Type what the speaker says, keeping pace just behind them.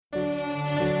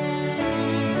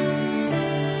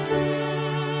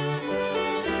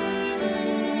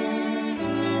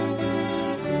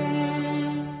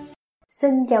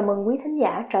Xin chào mừng quý thính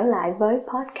giả trở lại với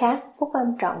podcast Phúc Âm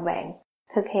Trọn Vẹn,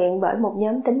 thực hiện bởi một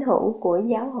nhóm tín hữu của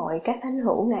Giáo hội các thánh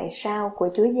hữu ngày sau của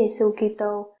Chúa Giêsu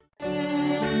Kitô.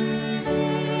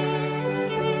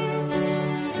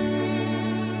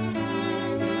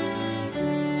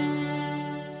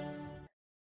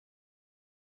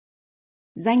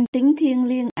 Danh tính thiêng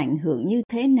liêng ảnh hưởng như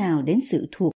thế nào đến sự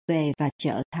thuộc về và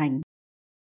trở thành?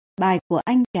 Bài của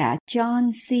anh cả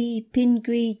John C.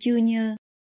 Pingree Jr.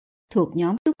 thuộc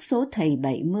nhóm túc số thầy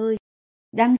 70,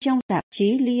 đăng trong tạp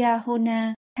chí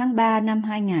Liahona tháng 3 năm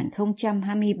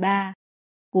 2023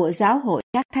 của Giáo hội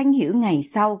các thánh hữu ngày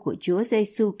sau của Chúa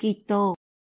Giêsu Kitô.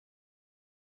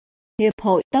 Hiệp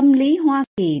hội Tâm lý Hoa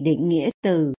Kỳ định nghĩa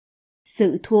từ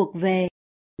sự thuộc về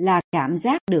là cảm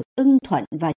giác được ưng thuận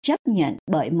và chấp nhận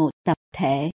bởi một tập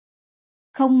thể.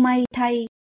 Không may thay,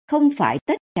 không phải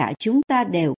tất cả chúng ta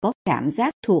đều có cảm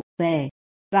giác thuộc về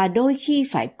và đôi khi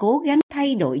phải cố gắng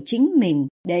thay đổi chính mình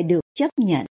để được chấp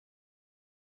nhận.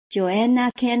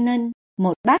 Joanna Cannon,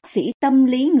 một bác sĩ tâm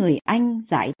lý người Anh,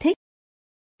 giải thích,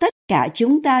 tất cả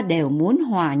chúng ta đều muốn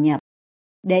hòa nhập.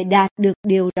 Để đạt được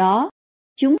điều đó,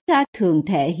 chúng ta thường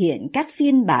thể hiện các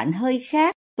phiên bản hơi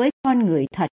khác với con người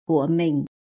thật của mình.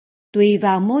 Tùy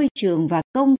vào môi trường và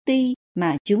công ty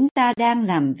mà chúng ta đang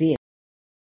làm việc,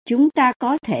 chúng ta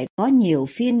có thể có nhiều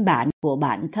phiên bản của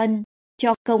bản thân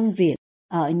cho công việc,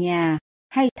 ở nhà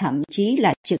hay thậm chí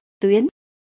là trực tuyến.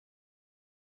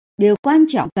 Điều quan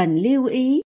trọng cần lưu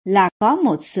ý là có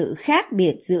một sự khác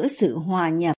biệt giữa sự hòa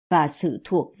nhập và sự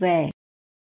thuộc về.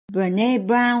 Brené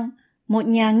Brown, một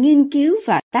nhà nghiên cứu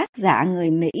và tác giả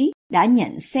người Mỹ, đã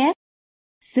nhận xét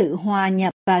sự hòa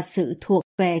nhập và sự thuộc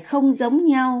về không giống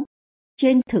nhau.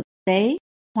 Trên thực tế,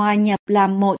 hòa nhập là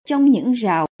một trong những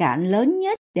rào cản lớn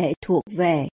nhất để thuộc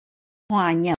về.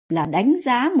 Hòa nhập là đánh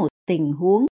giá một tình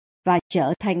huống và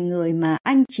trở thành người mà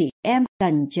anh chị em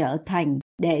cần trở thành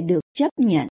để được chấp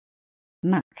nhận.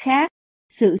 Mặt khác,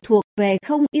 sự thuộc về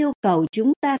không yêu cầu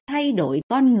chúng ta thay đổi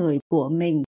con người của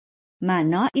mình, mà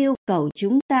nó yêu cầu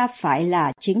chúng ta phải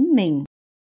là chính mình.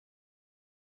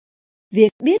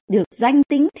 Việc biết được danh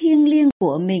tính thiêng liêng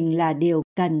của mình là điều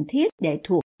cần thiết để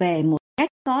thuộc về một cách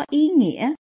có ý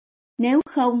nghĩa. Nếu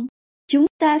không, chúng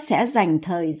ta sẽ dành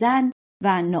thời gian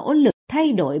và nỗ lực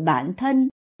thay đổi bản thân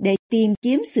để tìm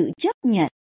kiếm sự chấp nhận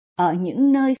ở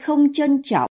những nơi không trân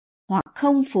trọng hoặc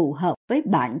không phù hợp với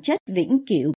bản chất vĩnh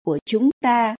cửu của chúng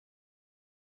ta.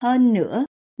 Hơn nữa,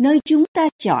 nơi chúng ta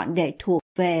chọn để thuộc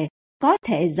về có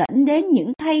thể dẫn đến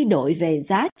những thay đổi về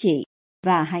giá trị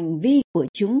và hành vi của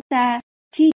chúng ta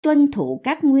khi tuân thủ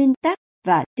các nguyên tắc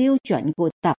và tiêu chuẩn của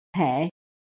tập thể.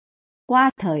 Qua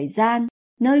thời gian,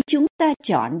 nơi chúng ta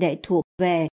chọn để thuộc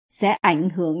về sẽ ảnh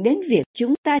hưởng đến việc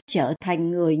chúng ta trở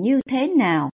thành người như thế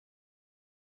nào.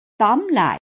 Tóm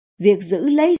lại, việc giữ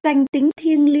lấy danh tính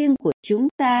thiêng liêng của chúng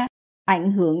ta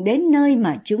ảnh hưởng đến nơi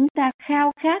mà chúng ta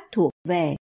khao khát thuộc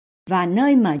về, và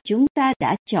nơi mà chúng ta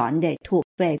đã chọn để thuộc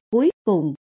về cuối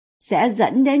cùng sẽ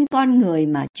dẫn đến con người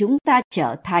mà chúng ta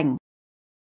trở thành.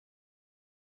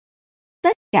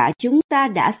 Tất cả chúng ta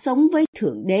đã sống với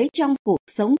Thượng Đế trong cuộc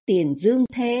sống tiền dương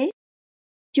thế.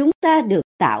 Chúng ta được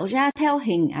tạo ra theo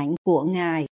hình ảnh của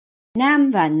Ngài,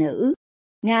 nam và nữ.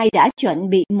 Ngài đã chuẩn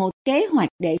bị một kế hoạch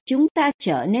để chúng ta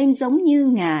trở nên giống như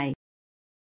Ngài.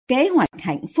 Kế hoạch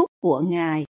hạnh phúc của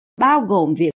Ngài bao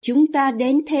gồm việc chúng ta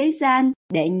đến thế gian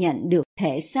để nhận được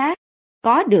thể xác,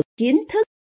 có được kiến thức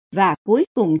và cuối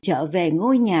cùng trở về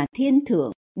ngôi nhà thiên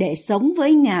thượng để sống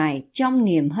với Ngài trong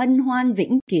niềm hân hoan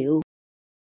vĩnh cửu.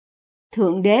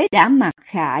 Thượng Đế đã mặc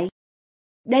khải,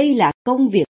 đây là công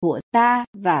việc của ta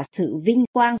và sự vinh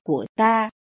quang của ta,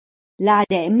 là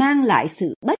để mang lại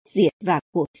sự bất diệt và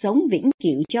cuộc sống vĩnh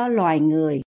cửu cho loài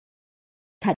người.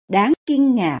 Thật đáng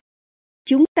kinh ngạc,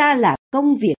 chúng ta là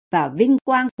công việc và vinh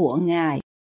quang của Ngài.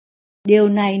 Điều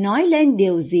này nói lên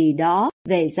điều gì đó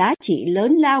về giá trị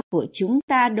lớn lao của chúng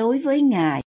ta đối với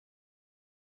Ngài.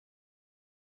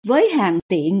 Với hàng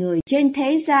tỷ người trên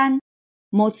thế gian,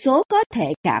 một số có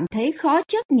thể cảm thấy khó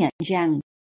chấp nhận rằng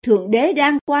Thượng Đế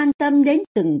đang quan tâm đến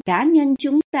từng cá nhân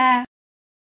chúng ta.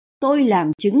 Tôi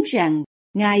làm chứng rằng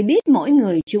Ngài biết mỗi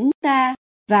người chúng ta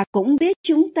và cũng biết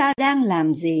chúng ta đang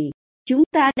làm gì, chúng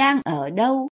ta đang ở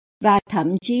đâu, và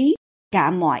thậm chí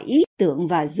cả mọi ý tưởng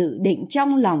và dự định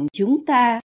trong lòng chúng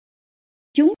ta.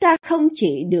 Chúng ta không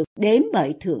chỉ được đếm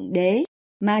bởi Thượng Đế,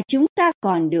 mà chúng ta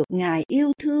còn được Ngài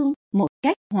yêu thương một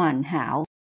cách hoàn hảo.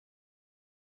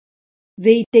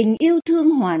 Vì tình yêu thương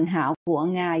hoàn hảo của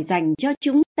Ngài dành cho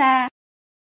chúng ta,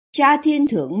 Cha Thiên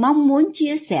Thượng mong muốn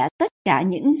chia sẻ tất cả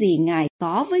những gì Ngài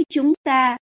có với chúng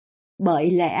ta.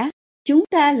 Bởi lẽ, chúng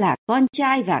ta là con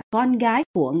trai và con gái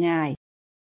của Ngài.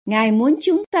 Ngài muốn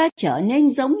chúng ta trở nên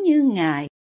giống như Ngài,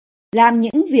 làm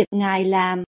những việc Ngài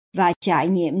làm và trải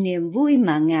nghiệm niềm vui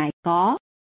mà Ngài có.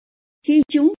 Khi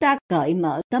chúng ta cởi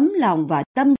mở tấm lòng và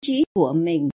tâm trí của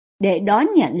mình để đón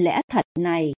nhận lẽ thật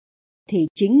này, thì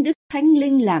chính Đức Thánh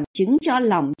Linh làm chứng cho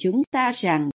lòng chúng ta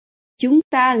rằng chúng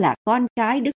ta là con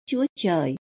cái Đức Chúa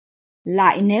Trời.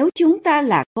 Lại nếu chúng ta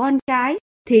là con cái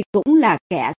thì cũng là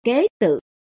kẻ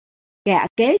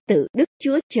kế tự Đức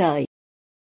Chúa Trời.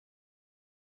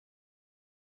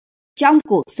 Trong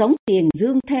cuộc sống tiền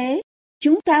dương thế,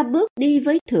 chúng ta bước đi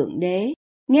với Thượng Đế,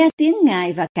 nghe tiếng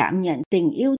Ngài và cảm nhận tình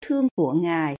yêu thương của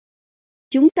Ngài.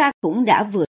 Chúng ta cũng đã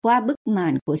vượt qua bức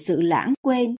màn của sự lãng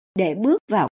quên để bước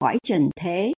vào cõi trần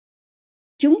thế.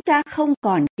 Chúng ta không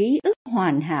còn ký ức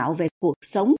hoàn hảo về cuộc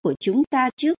sống của chúng ta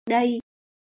trước đây.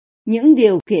 Những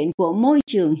điều kiện của môi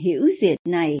trường hữu diệt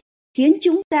này khiến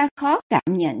chúng ta khó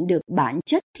cảm nhận được bản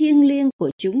chất thiêng liêng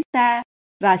của chúng ta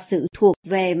và sự thuộc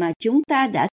về mà chúng ta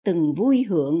đã từng vui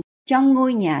hưởng trong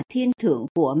ngôi nhà thiên thượng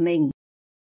của mình.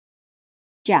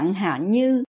 Chẳng hạn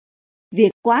như,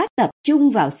 việc quá tập trung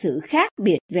vào sự khác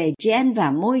biệt về gen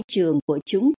và môi trường của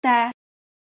chúng ta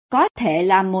có thể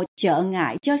là một trở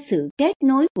ngại cho sự kết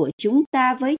nối của chúng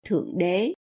ta với Thượng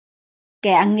Đế.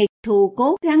 Kẻ nghịch thù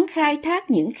cố gắng khai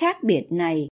thác những khác biệt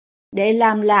này để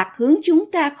làm lạc hướng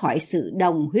chúng ta khỏi sự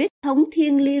đồng huyết thống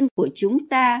thiêng liêng của chúng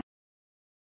ta.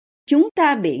 Chúng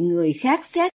ta bị người khác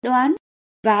xét đoán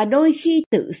và đôi khi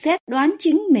tự xét đoán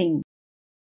chính mình.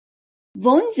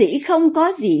 Vốn dĩ không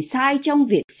có gì sai trong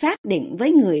việc xác định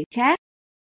với người khác,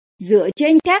 dựa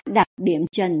trên các đặc điểm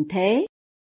trần thế.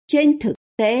 Trên thực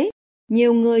tế,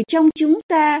 nhiều người trong chúng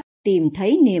ta tìm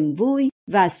thấy niềm vui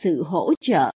và sự hỗ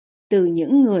trợ từ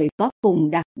những người có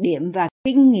cùng đặc điểm và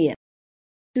kinh nghiệm.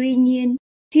 Tuy nhiên,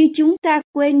 khi chúng ta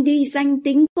quên đi danh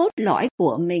tính cốt lõi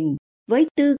của mình với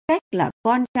tư cách là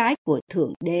con cái của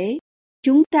Thượng Đế,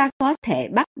 chúng ta có thể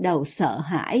bắt đầu sợ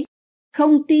hãi,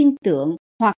 không tin tưởng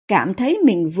hoặc cảm thấy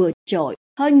mình vượt trội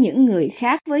hơn những người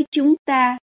khác với chúng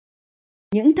ta.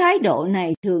 Những thái độ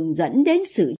này thường dẫn đến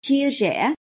sự chia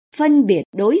rẽ, phân biệt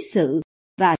đối xử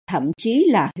và thậm chí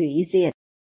là hủy diệt.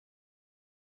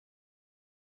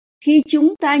 Khi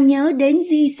chúng ta nhớ đến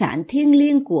di sản thiêng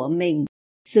liêng của mình,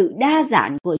 sự đa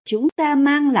dạng của chúng ta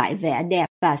mang lại vẻ đẹp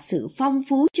và sự phong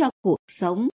phú cho cuộc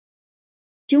sống.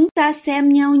 Chúng ta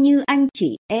xem nhau như anh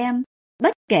chị em,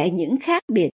 bất kể những khác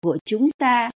biệt của chúng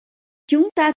ta. Chúng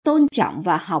ta tôn trọng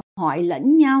và học hỏi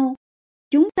lẫn nhau.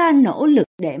 Chúng ta nỗ lực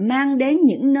để mang đến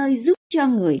những nơi giúp cho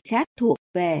người khác thuộc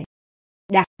về,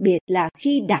 đặc biệt là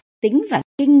khi đặc tính và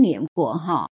kinh nghiệm của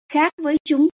họ khác với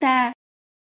chúng ta.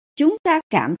 Chúng ta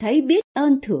cảm thấy biết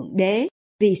ơn Thượng Đế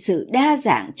vì sự đa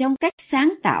dạng trong cách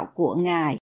sáng tạo của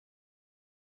Ngài.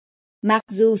 Mặc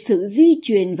dù sự di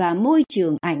truyền và môi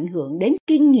trường ảnh hưởng đến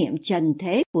kinh nghiệm trần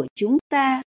thế của chúng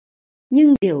ta,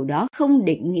 nhưng điều đó không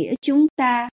định nghĩa chúng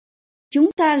ta.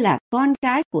 Chúng ta là con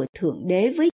cái của Thượng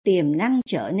Đế với tiềm năng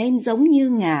trở nên giống như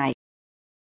Ngài.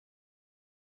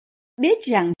 Biết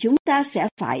rằng chúng ta sẽ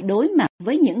phải đối mặt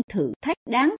với những thử thách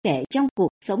đáng kể trong cuộc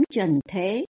sống trần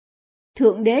thế.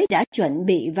 Thượng Đế đã chuẩn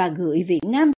bị và gửi vị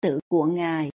nam tử của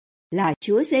Ngài là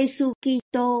Chúa Giêsu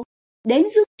Kitô đến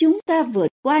giúp chúng ta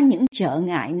vượt qua những trở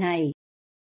ngại này.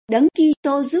 Đấng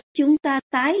Kitô giúp chúng ta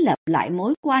tái lập lại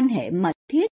mối quan hệ mật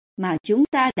thiết mà chúng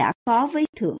ta đã có với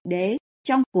Thượng Đế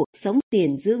trong cuộc sống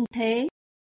tiền dương thế.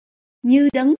 Như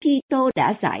Đấng Kitô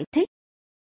đã giải thích,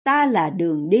 ta là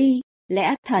đường đi,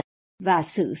 lẽ thật và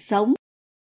sự sống.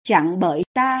 Chẳng bởi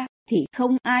ta thì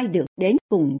không ai được đến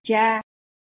cùng Cha.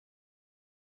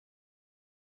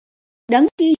 Đấng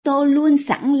Kitô luôn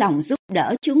sẵn lòng giúp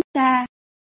đỡ chúng ta.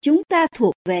 Chúng ta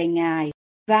thuộc về Ngài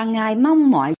và Ngài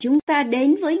mong mỏi chúng ta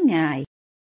đến với Ngài.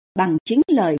 Bằng chính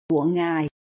lời của Ngài,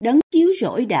 Đấng cứu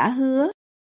rỗi đã hứa: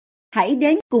 hãy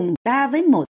đến cùng ta với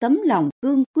một tấm lòng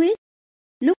cương quyết,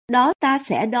 lúc đó ta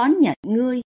sẽ đón nhận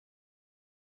ngươi.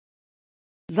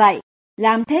 Vậy,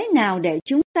 làm thế nào để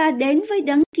chúng ta đến với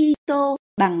Đấng Kitô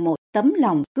bằng một tấm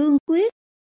lòng cương quyết?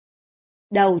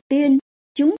 Đầu tiên,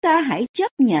 chúng ta hãy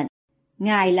chấp nhận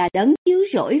Ngài là Đấng cứu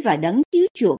rỗi và Đấng cứu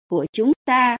chuộc của chúng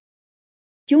ta.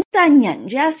 Chúng ta nhận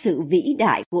ra sự vĩ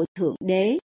đại của Thượng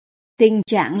Đế, tình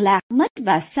trạng lạc mất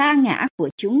và sa ngã của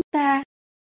chúng ta,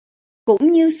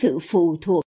 cũng như sự phụ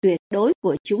thuộc tuyệt đối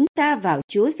của chúng ta vào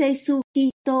Chúa Giêsu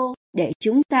Kitô để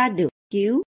chúng ta được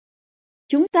cứu.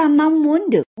 Chúng ta mong muốn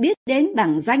được biết đến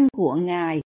bằng danh của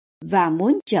Ngài và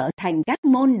muốn trở thành các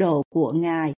môn đồ của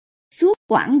Ngài suốt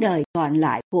quãng đời còn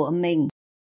lại của mình.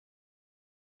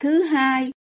 Thứ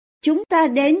hai, chúng ta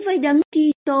đến với Đấng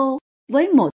Kitô với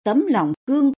một tấm lòng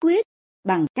cương quyết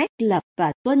bằng cách lập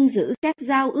và tuân giữ các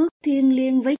giao ước thiêng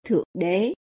liêng với Thượng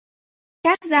Đế.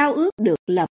 Các giao ước được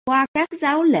lập qua các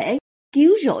giáo lễ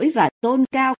cứu rỗi và tôn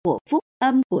cao của phúc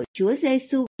âm của Chúa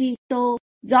Giêsu Kitô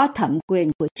do thẩm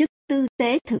quyền của chức tư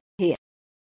tế thực hiện.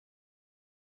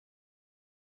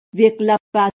 Việc lập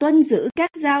và tuân giữ các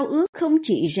giao ước không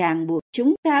chỉ ràng buộc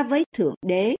chúng ta với Thượng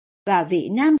Đế và vị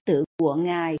nam tử của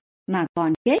Ngài, mà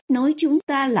còn kết nối chúng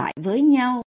ta lại với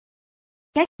nhau.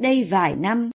 Cách đây vài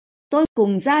năm, tôi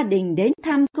cùng gia đình đến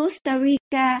thăm Costa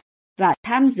Rica và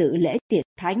tham dự lễ tiệc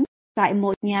thánh tại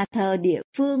một nhà thờ địa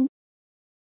phương.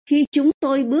 Khi chúng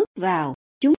tôi bước vào,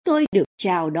 chúng tôi được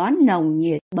chào đón nồng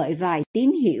nhiệt bởi vài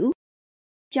tín hữu.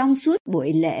 Trong suốt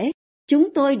buổi lễ,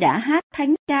 chúng tôi đã hát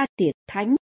thánh ca tiệc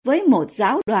thánh với một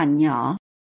giáo đoàn nhỏ.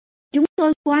 Chúng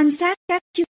tôi quan sát các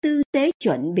chức tư tế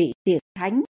chuẩn bị tiệc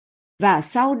thánh và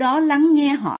sau đó lắng nghe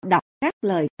họ đọc các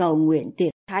lời cầu nguyện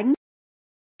tiệc thánh.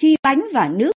 Khi bánh và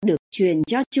nước được truyền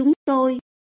cho chúng tôi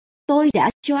đã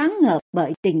choáng ngợp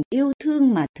bởi tình yêu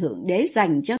thương mà Thượng Đế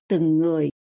dành cho từng người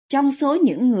trong số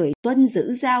những người tuân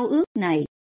giữ giao ước này.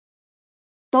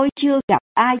 Tôi chưa gặp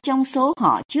ai trong số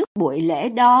họ trước buổi lễ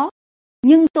đó,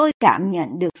 nhưng tôi cảm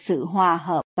nhận được sự hòa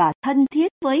hợp và thân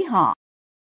thiết với họ,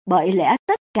 bởi lẽ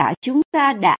tất cả chúng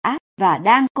ta đã và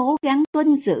đang cố gắng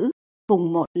tuân giữ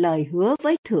cùng một lời hứa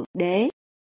với Thượng Đế.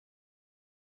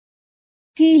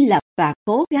 Khi lập và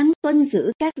cố gắng tuân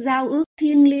giữ các giao ước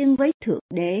thiêng liêng với Thượng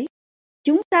Đế,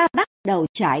 chúng ta bắt đầu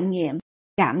trải nghiệm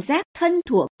cảm giác thân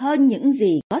thuộc hơn những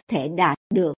gì có thể đạt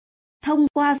được thông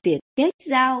qua việc kết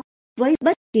giao với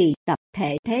bất kỳ tập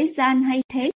thể thế gian hay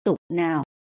thế tục nào.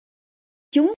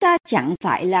 Chúng ta chẳng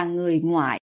phải là người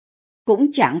ngoại,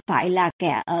 cũng chẳng phải là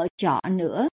kẻ ở trọ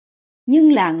nữa,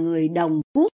 nhưng là người đồng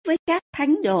quốc với các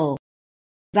thánh đồ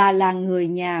và là người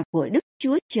nhà của Đức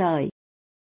Chúa Trời.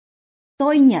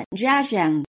 Tôi nhận ra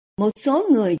rằng một số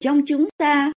người trong chúng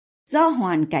ta do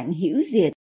hoàn cảnh hữu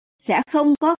diệt sẽ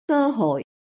không có cơ hội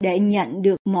để nhận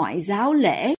được mọi giáo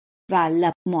lễ và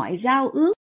lập mọi giao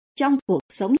ước trong cuộc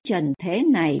sống trần thế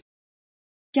này.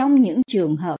 Trong những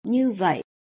trường hợp như vậy,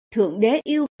 Thượng Đế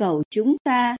yêu cầu chúng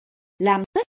ta làm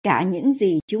tất cả những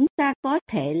gì chúng ta có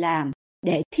thể làm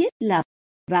để thiết lập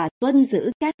và tuân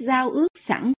giữ các giao ước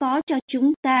sẵn có cho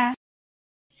chúng ta.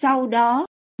 Sau đó,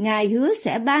 Ngài hứa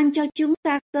sẽ ban cho chúng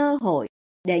ta cơ hội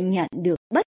để nhận được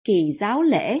bất kỳ giáo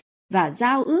lễ và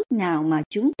giao ước nào mà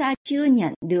chúng ta chưa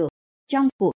nhận được trong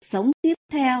cuộc sống tiếp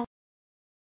theo.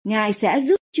 Ngài sẽ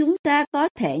giúp chúng ta có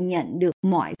thể nhận được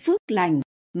mọi phước lành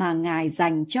mà Ngài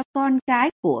dành cho con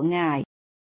cái của Ngài.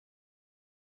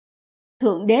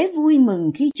 Thượng Đế vui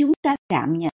mừng khi chúng ta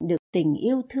cảm nhận được tình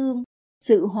yêu thương,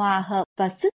 sự hòa hợp và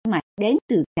sức mạnh đến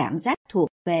từ cảm giác thuộc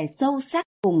về sâu sắc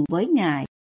cùng với Ngài,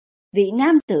 vị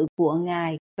nam tử của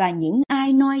Ngài và những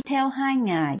ai noi theo hai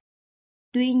Ngài.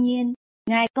 Tuy nhiên,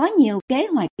 Ngài có nhiều kế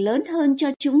hoạch lớn hơn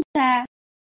cho chúng ta.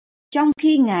 Trong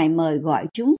khi Ngài mời gọi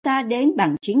chúng ta đến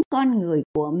bằng chính con người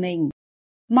của mình,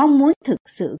 mong muốn thực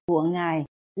sự của Ngài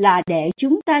là để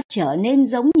chúng ta trở nên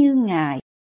giống như Ngài.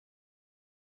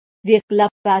 Việc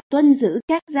lập và tuân giữ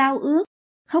các giao ước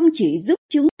không chỉ giúp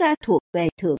chúng ta thuộc về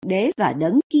Thượng Đế và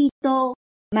Đấng Kitô,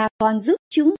 mà còn giúp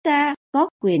chúng ta có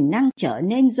quyền năng trở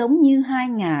nên giống như hai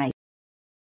Ngài.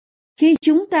 Khi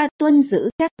chúng ta tuân giữ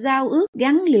các giao ước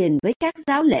gắn liền với các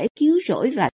giáo lễ cứu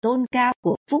rỗi và tôn cao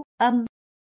của phúc âm,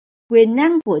 quyền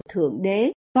năng của Thượng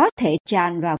Đế có thể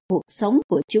tràn vào cuộc sống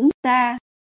của chúng ta.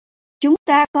 Chúng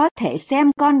ta có thể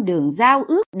xem con đường giao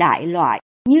ước đại loại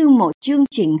như một chương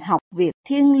trình học việc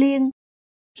thiêng liêng.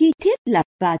 Khi thiết lập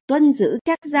và tuân giữ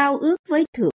các giao ước với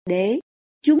Thượng Đế,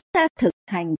 chúng ta thực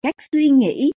hành cách suy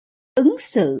nghĩ, ứng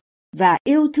xử và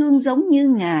yêu thương giống như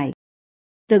Ngài.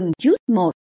 Từng chút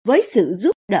một, với sự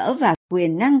giúp đỡ và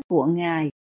quyền năng của Ngài,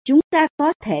 chúng ta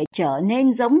có thể trở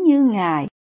nên giống như Ngài.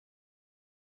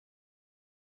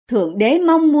 Thượng Đế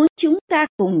mong muốn chúng ta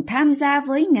cùng tham gia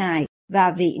với Ngài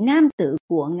và vị nam tử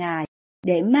của Ngài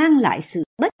để mang lại sự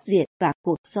bất diệt và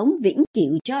cuộc sống vĩnh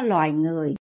cửu cho loài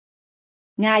người.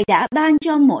 Ngài đã ban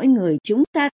cho mỗi người chúng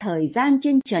ta thời gian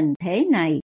trên trần thế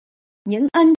này, những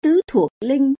ân tứ thuộc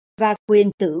linh và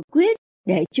quyền tự quyết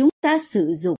để chúng ta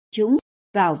sử dụng chúng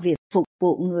vào việc phục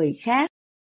vụ người khác.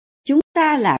 Chúng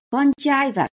ta là con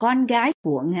trai và con gái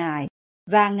của Ngài,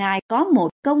 và Ngài có một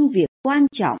công việc quan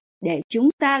trọng để chúng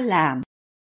ta làm.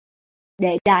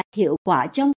 Để đạt hiệu quả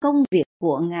trong công việc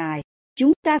của Ngài,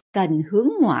 chúng ta cần hướng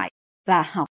ngoại và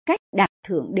học cách đặt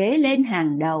Thượng Đế lên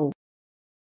hàng đầu,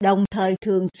 đồng thời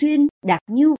thường xuyên đặt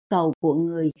nhu cầu của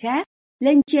người khác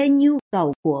lên trên nhu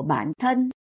cầu của bản thân.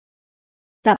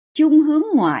 Tập trung hướng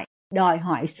ngoại đòi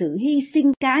hỏi sự hy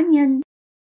sinh cá nhân,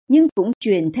 nhưng cũng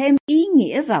truyền thêm ý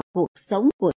nghĩa vào cuộc sống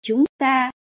của chúng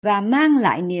ta và mang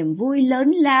lại niềm vui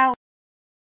lớn lao.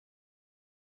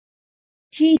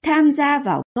 Khi tham gia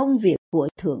vào công việc của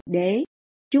Thượng Đế,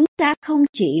 chúng ta không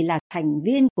chỉ là thành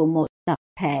viên của một tập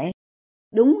thể.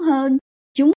 Đúng hơn,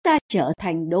 chúng ta trở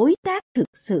thành đối tác thực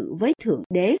sự với Thượng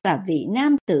Đế và vị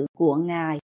nam tử của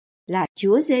Ngài là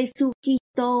Chúa Giêsu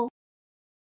Kitô.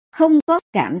 Không có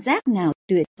cảm giác nào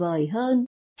tuyệt vời hơn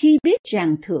khi biết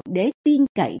rằng Thượng Đế tin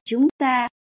cậy chúng ta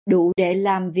đủ để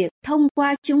làm việc thông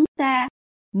qua chúng ta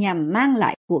nhằm mang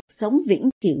lại cuộc sống vĩnh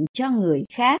cửu cho người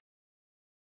khác.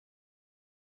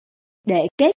 Để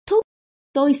kết thúc,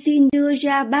 tôi xin đưa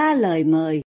ra 3 lời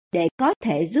mời để có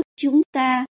thể giúp chúng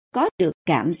ta có được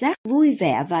cảm giác vui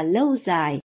vẻ và lâu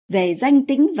dài về danh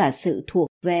tính và sự thuộc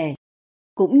về,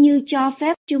 cũng như cho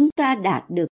phép chúng ta đạt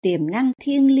được tiềm năng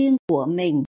thiêng liêng của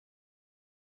mình.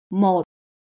 1.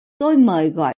 Tôi mời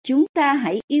gọi chúng ta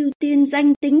hãy ưu tiên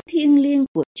danh tính thiêng liêng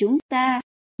của chúng ta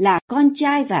là con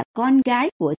trai và con gái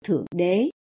của Thượng Đế.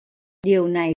 Điều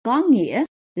này có nghĩa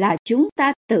là chúng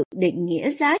ta tự định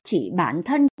nghĩa giá trị bản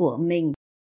thân của mình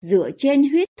dựa trên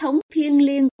huyết thống thiêng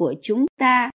liêng của chúng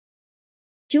ta.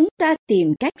 Chúng ta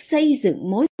tìm cách xây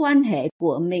dựng mối quan hệ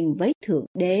của mình với Thượng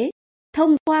Đế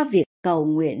thông qua việc cầu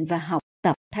nguyện và học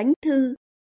tập thánh thư,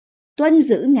 tuân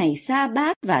giữ ngày sa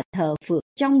bát và thờ phượng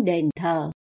trong đền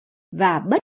thờ, và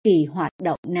bất kỳ hoạt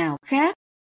động nào khác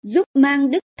giúp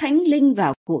mang Đức Thánh Linh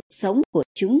vào cuộc sống của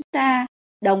chúng ta,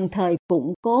 đồng thời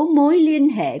củng cố mối liên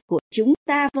hệ của chúng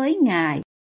ta với Ngài.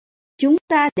 Chúng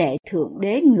ta để Thượng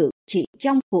Đế ngự trị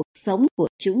trong cuộc sống của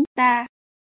chúng ta.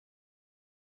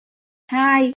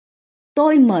 2.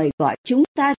 Tôi mời gọi chúng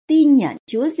ta tin nhận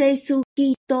Chúa Giêsu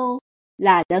Kitô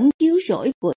là đấng cứu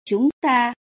rỗi của chúng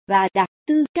ta và đặt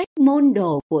tư cách môn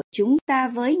đồ của chúng ta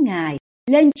với Ngài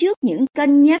lên trước những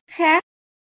cân nhắc khác.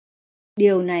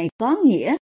 Điều này có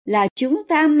nghĩa là chúng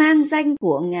ta mang danh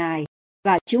của Ngài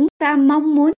và chúng ta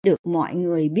mong muốn được mọi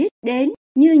người biết đến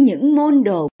như những môn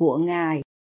đồ của Ngài.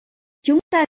 Chúng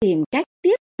ta tìm cách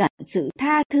tiếp cận sự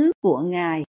tha thứ của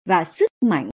Ngài và sức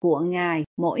mạnh của Ngài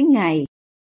mỗi ngày.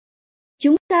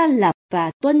 Chúng ta lập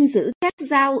và tuân giữ các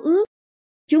giao ước.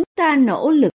 Chúng ta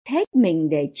nỗ lực hết mình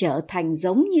để trở thành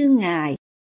giống như Ngài.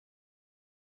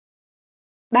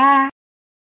 3.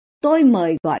 Tôi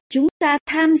mời gọi chúng ta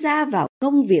tham gia vào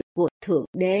công việc của Thượng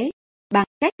Đế bằng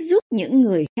cách giúp những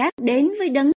người khác đến với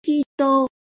Đấng Kitô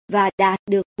và đạt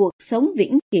được cuộc sống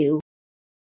vĩnh cửu.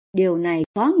 Điều này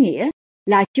có nghĩa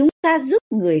là chúng ta giúp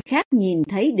người khác nhìn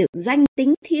thấy được danh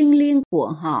tính thiêng liêng của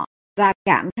họ và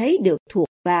cảm thấy được thuộc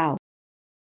vào.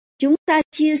 Chúng ta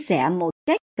chia sẻ một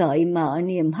cách cởi mở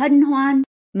niềm hân hoan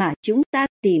mà chúng ta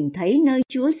tìm thấy nơi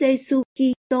Chúa Giêsu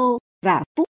Kitô và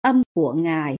phúc âm của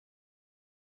Ngài.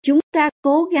 Chúng ta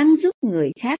cố gắng giúp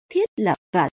người khác thiết lập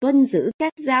và tuân giữ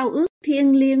các giao ước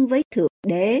thiêng liêng với Thượng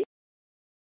Đế.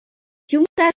 Chúng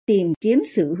ta tìm kiếm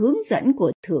sự hướng dẫn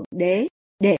của Thượng Đế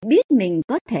để biết mình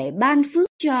có thể ban phước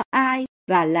cho ai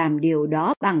và làm điều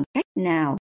đó bằng cách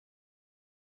nào.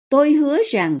 Tôi hứa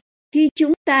rằng khi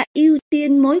chúng ta ưu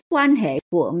tiên mối quan hệ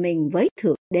của mình với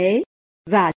Thượng Đế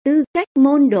và tư cách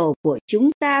môn đồ của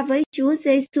chúng ta với Chúa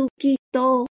Giêsu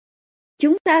Kitô,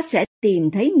 chúng ta sẽ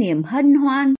tìm thấy niềm hân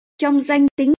hoan trong danh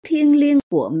tính thiêng liêng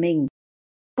của mình,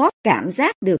 có cảm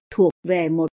giác được thuộc về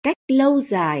một cách lâu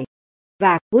dài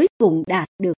và cuối cùng đạt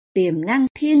được tiềm năng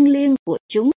thiêng liêng của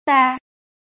chúng ta.